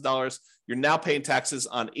 $11,000, you're now paying taxes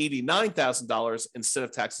on $89,000 instead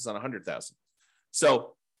of taxes on $100,000.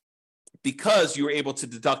 So because you were able to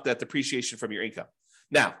deduct that depreciation from your income.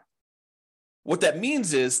 Now, what that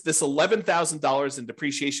means is this $11,000 in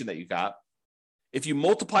depreciation that you got, if you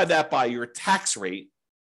multiply that by your tax rate,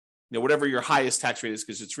 whatever your highest tax rate is,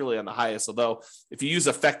 because it's really on the highest, although if you use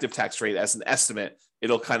effective tax rate as an estimate,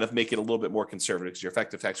 it'll kind of make it a little bit more conservative because your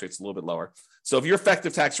effective tax rate is a little bit lower. So if your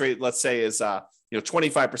effective tax rate, let's say, is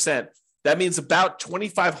 25%, that means about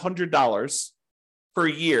 $2,500 per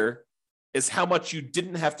year is how much you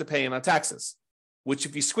didn't have to pay in on taxes, which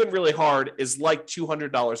if you squint really hard is like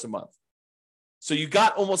 $200 a month. So you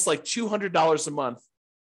got almost like $200 a month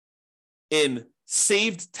in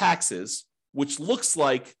saved taxes, which looks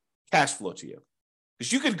like cash flow to you.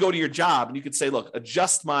 Because you could go to your job and you could say, look,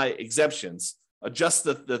 adjust my exemptions, adjust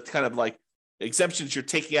the kind of like exemptions you're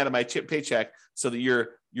taking out of my paycheck so that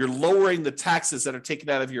you're lowering the taxes that are taken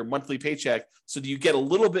out of your monthly paycheck so that you get a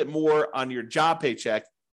little bit more on your job paycheck,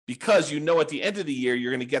 because at the end of the year,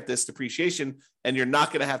 you're going to get this depreciation and you're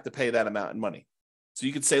not going to have to pay that amount in money. So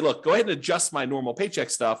you could say, look, go ahead and adjust my normal paycheck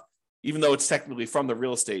stuff, even though it's technically from the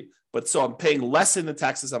real estate. But so I'm paying less in the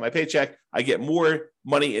taxes on my paycheck. I get more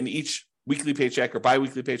money in each weekly paycheck or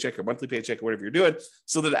biweekly paycheck or monthly paycheck or whatever you're doing,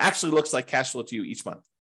 so that it actually looks like cash flow to you each month.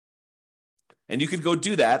 And you could go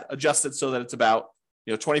do that, adjust it so that it's about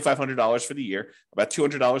 $2,500 for the year, about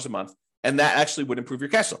 $200 a month. And that actually would improve your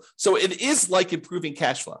cash flow. So it is like improving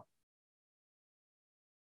cash flow,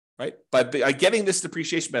 right? By getting this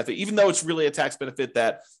depreciation benefit, even though it's really a tax benefit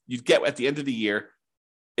that you'd get at the end of the year,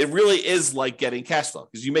 it really is like getting cash flow,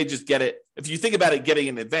 because you may just get it. If you think about it, getting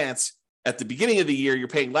in advance at the beginning of the year, you're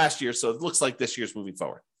paying last year. So it looks like this year's moving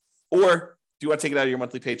forward. Or if you want to take it out of your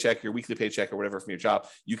monthly paycheck, your weekly paycheck or whatever from your job,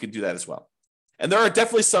 you can do that as well. And there are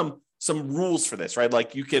definitely some rules for this, right?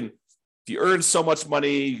 Like if you earn so much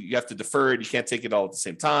money, you have to defer it. You can't take it all at the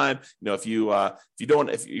same time. If you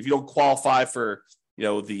don't qualify for,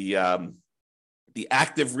 the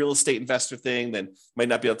active real estate investor thing, then you might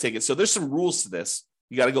not be able to take it. So there's some rules to this.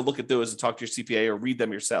 You got to go look at those and talk to your CPA or read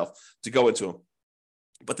them yourself to go into them.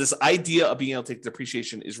 But this idea of being able to take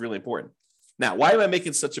depreciation is really important. Now, why am I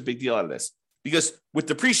making such a big deal out of this? Because with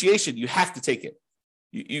depreciation, you have to take it.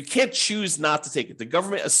 You can't choose not to take it. The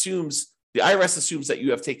IRS assumes that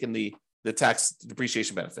you have taken the tax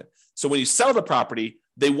depreciation benefit. So when you sell the property,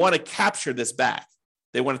 they want to capture this back.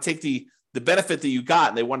 They want to take the benefit that you got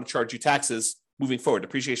and they want to charge you taxes moving forward,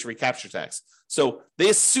 depreciation recapture tax. So they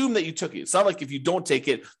assume that you took it. It's not like if you don't take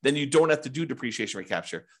it, then you don't have to do depreciation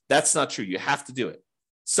recapture. That's not true. You have to do it.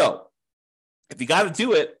 So if you got to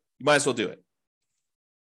do it, you might as well do it.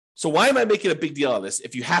 So why am I making a big deal out of this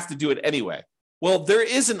if you have to do it anyway? Well, there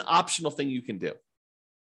is an optional thing you can do.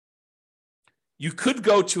 You could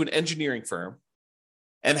go to an engineering firm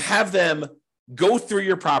and have them go through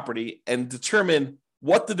your property and determine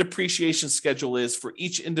what the depreciation schedule is for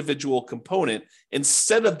each individual component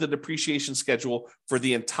instead of the depreciation schedule for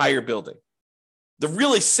the entire building. The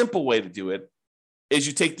really simple way to do it is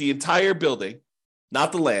you take the entire building,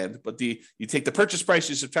 not the land, but you take the purchase price,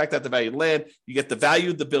 you subtract out the value of the land, you get the value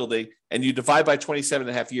of the building, and you divide by 27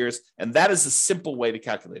 and a half years, and that is a simple way to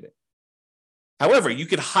calculate it. However, you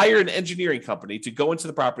could hire an engineering company to go into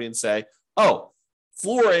the property and say, oh,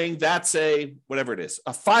 flooring, that's a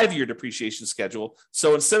 5-year depreciation schedule.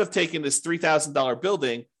 So instead of taking this $3,000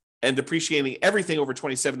 building and depreciating everything over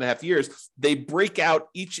 27 and a half years, they break out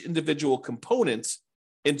each individual component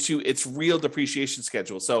into its real depreciation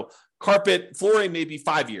schedule. So flooring may be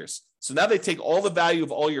 5 years. So now they take all the value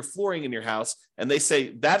of all your flooring in your house and they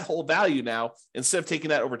say that whole value now, instead of taking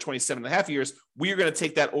that over 27 and a half years, we are going to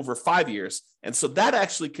take that over 5 years. And so that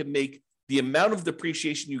actually can make the amount of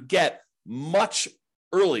depreciation you get much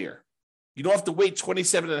earlier. You don't have to wait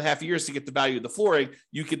 27 and a half years to get the value of the flooring.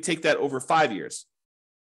 You can take that over 5 years,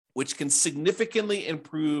 which can significantly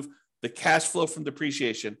improve the cash flow from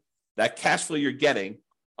depreciation, that cash flow you're getting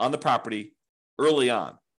on the property early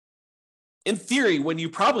on. In theory, when you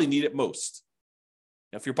probably need it most.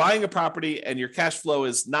 Now, if you're buying a property and your cash flow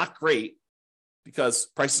is not great because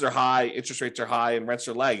prices are high, interest rates are high, and rents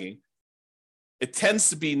are lagging, it tends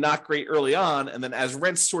to be not great early on. And then as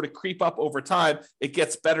rents sort of creep up over time, it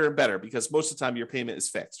gets better and better because most of the time your payment is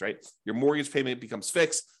fixed, right? Your mortgage payment becomes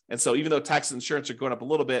fixed. And so even though tax and insurance are going up a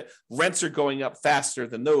little bit, rents are going up faster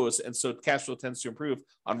than those. And so cash flow tends to improve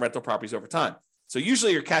on rental properties over time. So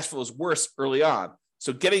usually your cash flow is worse early on.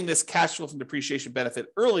 So getting this cash flow from depreciation benefit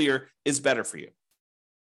earlier is better for you.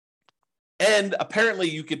 And apparently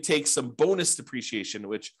you could take some bonus depreciation,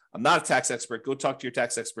 which I'm not a tax expert. Go talk to your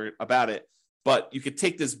tax expert about it. But you could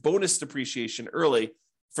take this bonus depreciation early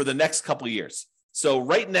for the next couple of years. So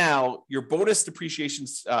right now, your bonus depreciation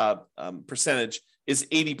percentage is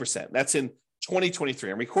 80%. That's in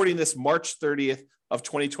 2023. I'm recording this March 30th of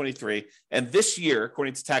 2023. And this year,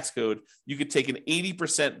 according to tax code, you could take an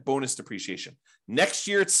 80% bonus depreciation. Next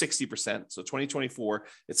year, it's 60%. So 2024,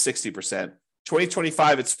 it's 60%.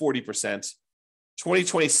 2025, it's 40%.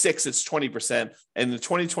 2026, it's 20%. And in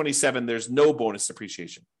 2027, there's no bonus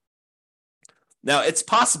depreciation. Now, it's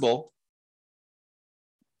possible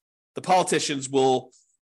the politicians will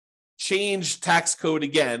change tax code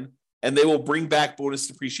again, and they will bring back bonus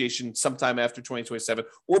depreciation sometime after 2027,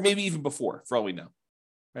 or maybe even before, for all we know,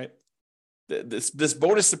 right? This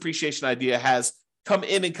bonus depreciation idea has come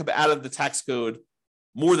in and come out of the tax code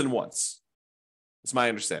more than once. It's my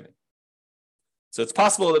understanding. So it's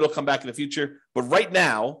possible that it'll come back in the future, but right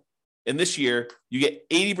now, in this year, you get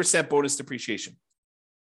 80% bonus depreciation.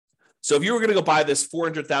 So if you were going to go buy this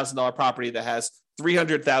 $400,000 property that has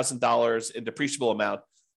 $300,000 in depreciable amount,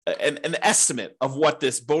 an estimate of what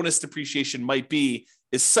this bonus depreciation might be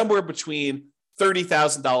is somewhere between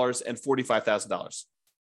 $30,000 and $45,000.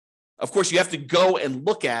 Of course, you have to go and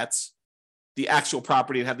look at the actual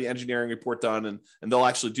property and have the engineering report done, and they'll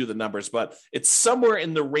actually do the numbers. But it's somewhere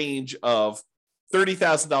in the range of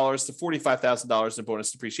 $30,000 to $45,000 in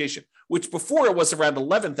bonus depreciation, which before it was around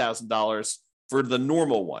 $11,000 for the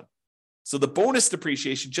normal one. So the bonus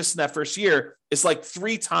depreciation just in that first year is like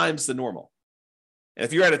 3 times the normal. And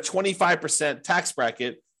if you're at a 25% tax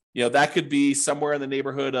bracket, that could be somewhere in the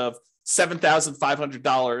neighborhood of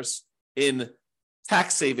 $7,500 in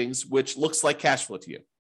tax savings, which looks like cash flow to you.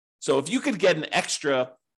 So if you could get an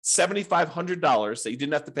extra $7,500 that you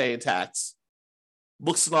didn't have to pay in tax,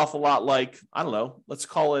 looks an awful lot like, I don't know, let's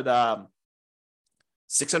call it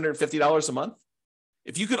 $650 a month.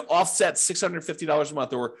 If you could offset $650 a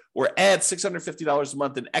month or add $650 a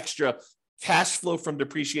month in extra cash flow from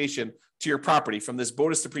depreciation to your property from this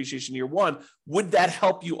bonus depreciation year one, would that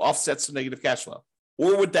help you offset some negative cash flow?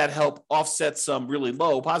 Or would that help offset some really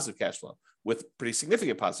low positive cash flow with pretty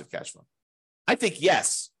significant positive cash flow? I think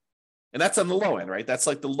yes. And that's on the low end, right? That's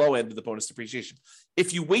like the low end of the bonus depreciation.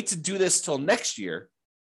 If you wait to do this till next year,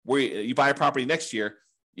 where you buy a property next year,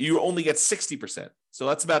 you only get 60%. So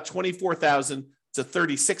that's about $24,000 to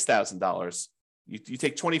 $36,000. You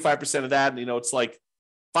take 25% of that, and it's like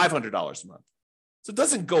 $500 a month. So it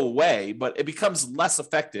doesn't go away, but it becomes less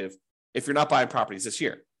effective if you're not buying properties this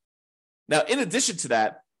year. Now, in addition to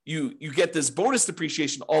that, you get this bonus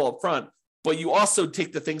depreciation all up front, but you also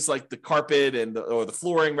take the things like the carpet or the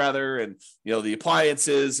flooring rather, and the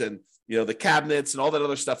appliances and the cabinets and all that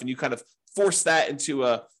other stuff, and you kind of force that into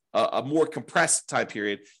a more compressed time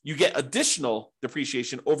period. You get additional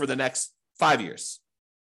depreciation over the next 5 years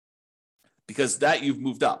because that you've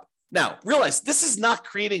moved up. Now, realize this is not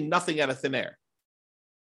creating nothing out of thin air.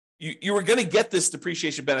 You were going to get this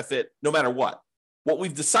depreciation benefit no matter what. What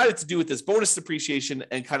we've decided to do with this bonus depreciation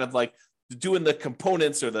and kind of like doing the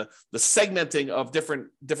components or the segmenting of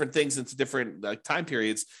different things into different time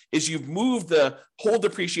periods is you've moved the whole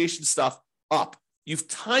depreciation stuff up. You've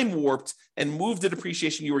time warped and moved the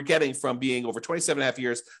depreciation you were getting from being over 27 and a half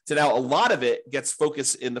years to now a lot of it gets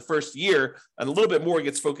focused in the first year and a little bit more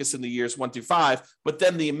gets focused in the years 1 through 5. But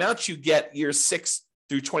then the amount you get years 6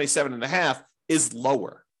 through 27 and a half is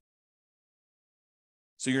lower.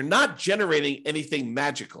 So you're not generating anything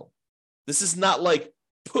magical. This is not like,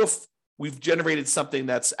 poof, we've generated something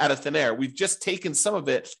that's out of thin air. We've just taken some of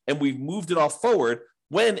it and we've moved it all forward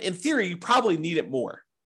when, in theory, you probably need it more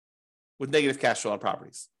with negative cash flow on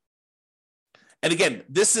properties. And again,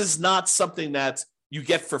 this is not something that you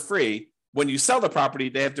get for free. When you sell the property,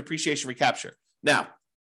 they have depreciation recapture. Now,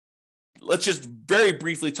 let's just very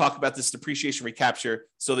briefly talk about this depreciation recapture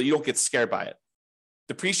so that you don't get scared by it.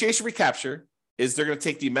 Depreciation recapture is they're going to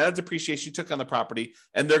take the amount of depreciation you took on the property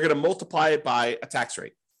and they're going to multiply it by a tax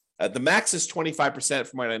rate. The max is 25%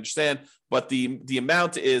 from what I understand, but the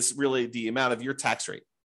amount is really the amount of your tax rate.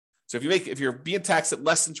 So if you're being taxed at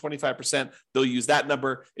less than 25%, they'll use that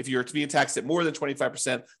number. If you're being taxed at more than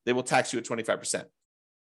 25%, they will tax you at 25%.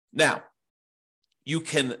 Now, you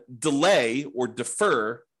can delay or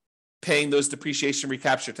defer paying those depreciation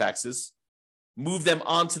recapture taxes, move them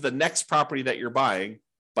onto the next property that you're buying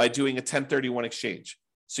by doing a 1031 exchange.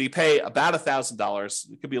 So you pay about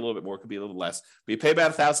 $1,000. It could be a little bit more, it could be a little less, but you pay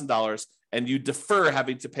about $1,000 and you defer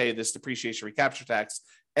having to pay this depreciation recapture tax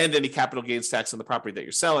and any capital gains tax on the property that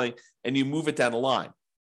you're selling, and you move it down the line.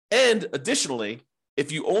 And additionally, if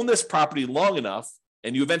you own this property long enough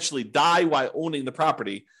and you eventually die while owning the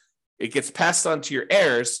property, it gets passed on to your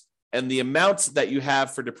heirs, and the amounts that you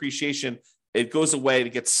have for depreciation, it goes away and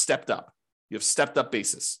it gets stepped up. You have stepped up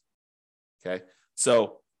basis. Okay.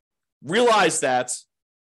 So realize that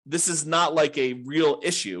this is not like a real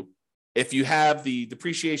issue. If you have the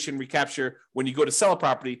depreciation recapture, when you go to sell a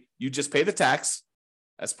property, you just pay the tax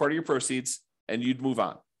as part of your proceeds and you'd move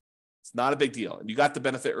on. It's not a big deal. And you got the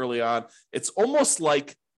benefit early on. It's almost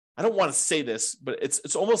like, I don't want to say this, but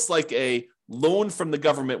it's almost like a loan from the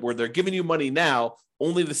government where they're giving you money now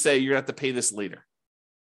only to say you're going to have to pay this later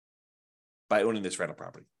by owning this rental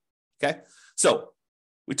property. Okay. So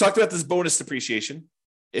we talked about this bonus depreciation.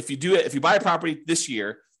 If you buy a property this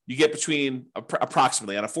year, you get between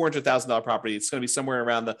approximately on a $400,000 property, it's going to be somewhere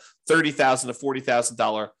around the $30,000 to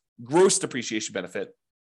 $40,000 gross depreciation benefit.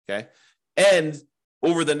 Okay. And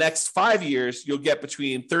over the next 5 years, you'll get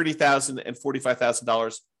between $30,000 and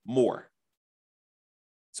 $45,000 more.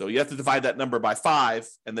 So you have to divide that number by 5,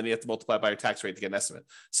 and then you have to multiply by your tax rate to get an estimate.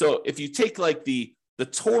 So if you take like the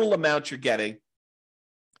total amount you're getting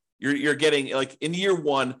like in year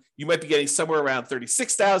one, you might be getting somewhere around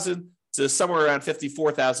 $36,000 to somewhere around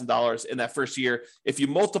 $54,000 in that first year. If you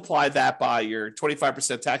multiply that by your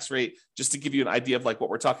 25% tax rate, just to give you an idea of like what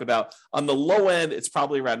we're talking about, on the low end, it's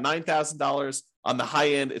probably around $9,000. On the high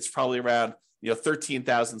end, it's probably around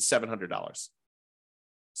 $13,700.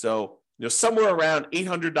 So somewhere around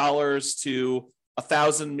 $800 to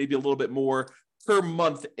 $1,000, maybe a little bit more per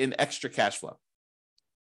month in extra cash flow.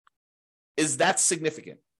 Is that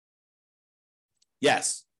significant?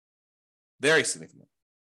 Yes, very significant.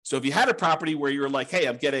 So if you had a property where you were like, hey,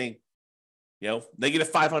 I'm getting,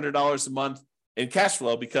 negative $500 a month in cash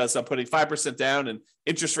flow because I'm putting 5% down and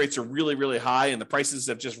interest rates are really, really high and the prices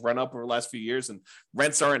have just run up over the last few years and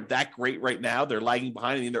rents aren't that great right now. They're lagging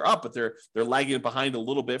behind. I mean, they're up, but they're lagging behind a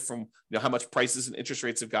little bit from how much prices and interest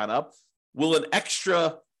rates have gone up. Will an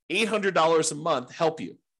extra $800 a month help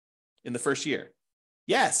you in the first year?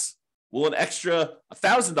 Yes. Will an extra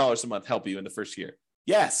 $1,000 a month help you in the first year?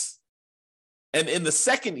 Yes. And in the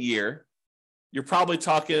second year, you're probably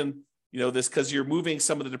talking, this because you're moving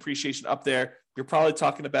some of the depreciation up there. You're probably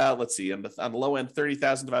talking about, let's see, on the low end,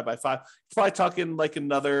 30,000 divided by 5. You're probably talking like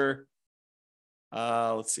another,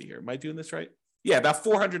 let's see here. Am I doing this right? Yeah, about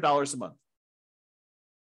 $400 a month.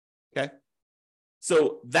 Okay.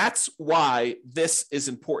 So that's why this is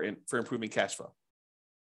important for improving cash flow.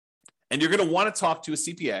 And you're going to want to talk to a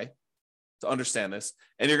CPA to understand this.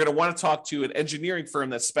 And you're going to want to talk to an engineering firm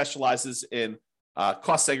that specializes in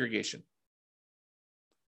cost segregation.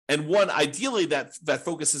 And one ideally that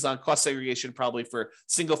focuses on cost segregation probably for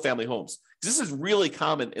single family homes. This is really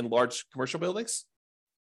common in large commercial buildings,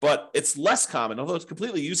 but it's less common, although it's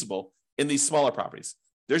completely usable in these smaller properties.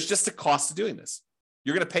 There's just a cost to doing this.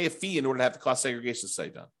 You're going to pay a fee in order to have the cost segregation study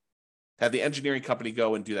done, to have the engineering company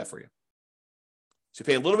go and do that for you. So you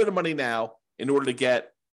pay a little bit of money now in order to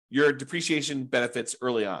get your depreciation benefits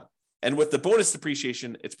early on. And with the bonus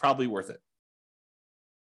depreciation, it's probably worth it.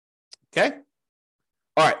 Okay?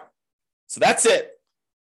 All right. So that's it.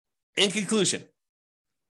 In conclusion,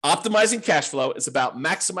 optimizing cash flow is about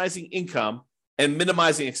maximizing income and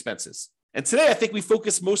minimizing expenses. And today, I think we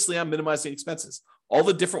focus mostly on minimizing expenses, all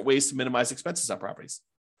the different ways to minimize expenses on properties.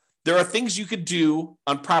 There are things you could do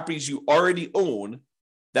on properties you already own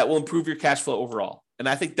that will improve your cash flow overall. And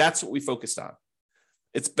I think that's what we focused on.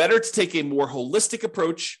 It's better to take a more holistic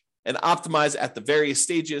approach and optimize at the various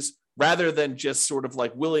stages rather than just sort of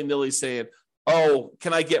like willy-nilly saying, oh,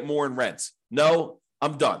 can I get more in rent? No,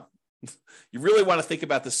 I'm done. You really want to think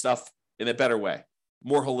about this stuff in a better way,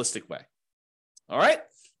 more holistic way. All right.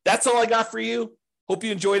 That's all I got for you. Hope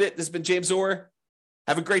you enjoyed it. This has been James Orr.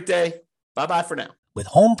 Have a great day. Bye-bye for now. With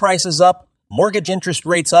home prices up, mortgage interest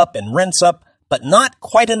rates up, and rents up, but not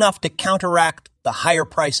quite enough to counteract the higher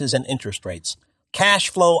prices and interest rates, cash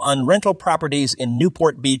flow on rental properties in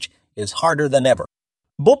Newport Beach is harder than ever.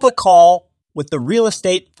 Book a call with the Real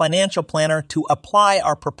Estate Financial Planner to apply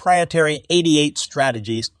our proprietary 88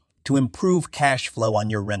 strategies to improve cash flow on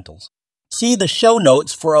your rentals. See the show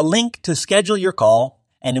notes for a link to schedule your call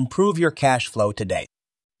and improve your cash flow today.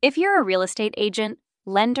 If you're a real estate agent,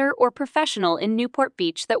 lender, or professional in Newport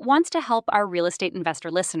Beach that wants to help our real estate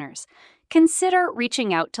investor listeners, consider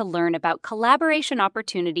reaching out to learn about collaboration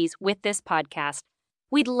opportunities with this podcast.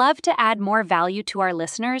 We'd love to add more value to our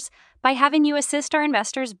listeners by having you assist our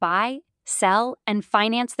investors buy, sell, and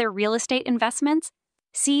finance their real estate investments.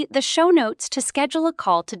 See the show notes to schedule a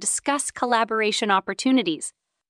call to discuss collaboration opportunities.